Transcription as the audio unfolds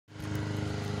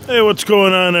Hey, what's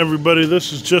going on, everybody?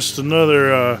 This is just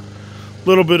another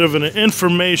little bit of an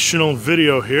informational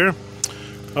video here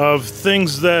of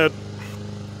things that,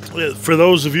 for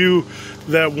those of you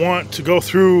that want to go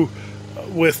through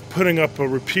with putting up a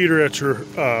repeater at your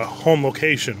home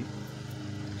location.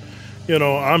 You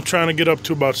know, I'm trying to get up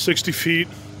to about 60 feet,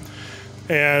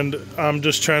 and I'm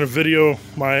just trying to video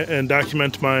and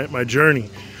document my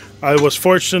journey. I was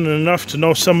fortunate enough to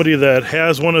know somebody that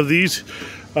has one of these.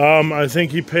 I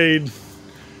think he paid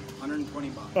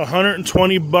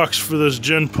 $120 for this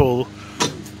gin pull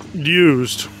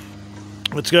used.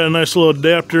 It's got a nice little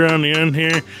adapter on the end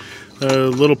here, a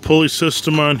little pulley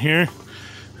system on here,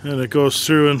 and it goes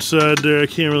through inside there. I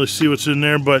can't really see what's in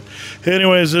there, but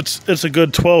anyways, it's a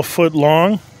good 12 foot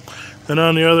long. And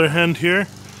on the other end here,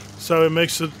 so it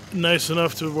makes it nice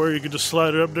enough to where you could just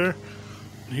slide it up there.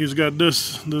 He's got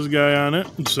this guy on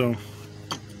it, so.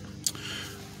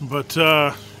 But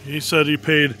he said he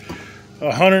paid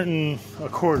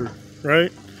 $125,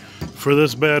 right, for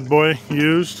this bad boy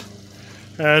used.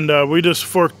 And we just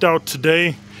forked out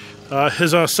today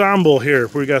his ensemble here.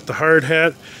 We got the hard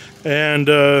hat, and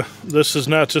this is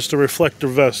not just a reflector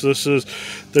vest.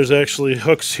 There's actually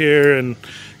hooks here, and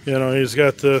you know, he's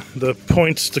got the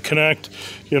points to connect,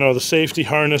 you know, the safety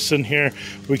harness in here.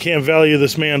 We can't value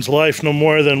this man's life no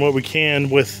more than what we can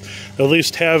with at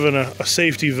least having a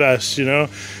safety vest, you know.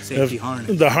 Safety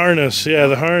harness. The harness, yeah,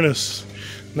 the harness,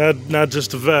 not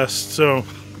just a vest. So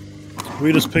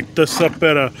we just picked this up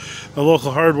at a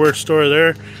local hardware store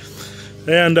there.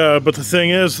 And but the thing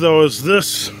is, though, is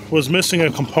this was missing a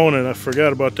component. I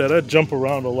forgot about that. I jump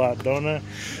around a lot, don't I?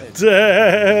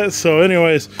 So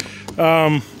anyways,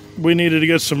 we needed to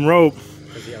get some rope.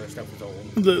 Because the other stuff was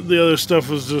old. The other stuff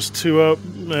was just too up,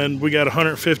 and we got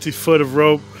 150 foot of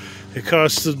rope. It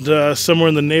costed somewhere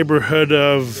in the neighborhood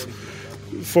of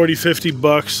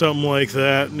 $40-50, something like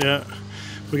that. Yeah,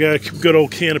 we got a good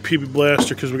old can of PB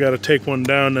Blaster because we got to take one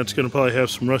down. That's going to probably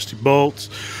have some rusty bolts,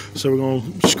 so we're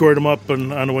going to squirt them up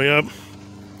on the way up.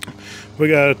 We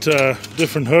got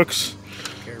different hooks,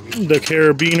 the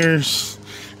carabiners.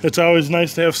 It's always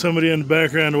nice to have somebody in the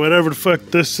background. Whatever the fuck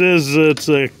this is, it's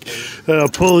a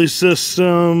pulley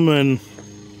system, and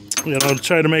you know,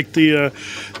 try to make the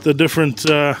different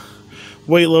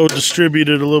weight load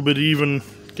distributed a little bit even,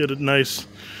 get it nice.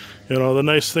 You know, the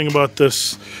nice thing about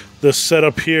this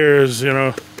setup here is, you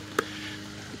know,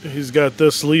 he's got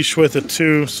this leash with it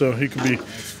too, so he could be.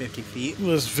 It's 50 feet.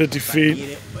 This is 50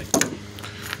 feet.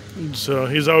 So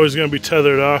he's always going to be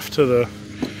tethered off to the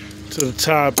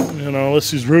top, you know,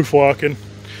 unless he's roof walking.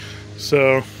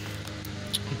 So,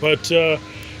 but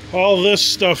all this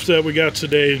stuff that we got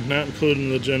today, not including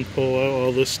the gin pull,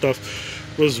 all this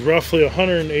stuff was roughly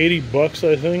 $180,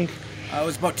 I think. It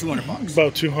was about $200.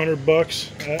 About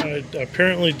 $200. I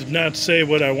apparently did not say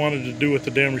what I wanted to do with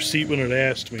the damn receipt when it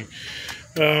asked me.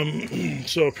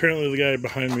 So apparently the guy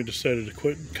behind me decided to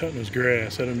quit cutting his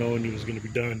grass. I didn't know when he was going to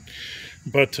be done.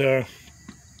 But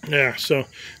yeah, so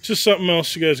just something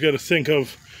else you guys got to think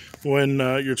of when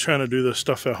you're trying to do this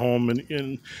stuff at home.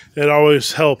 And it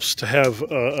always helps to have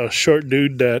a short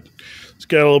dude that's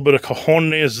got a little bit of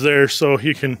cojones there, so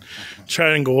he can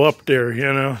try and go up there,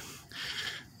 you know.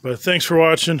 But thanks for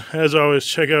watching. As always,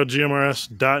 check out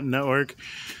GMRS.network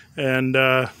and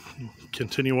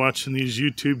continue watching these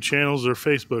YouTube channels or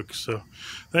Facebook. So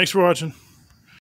thanks for watching.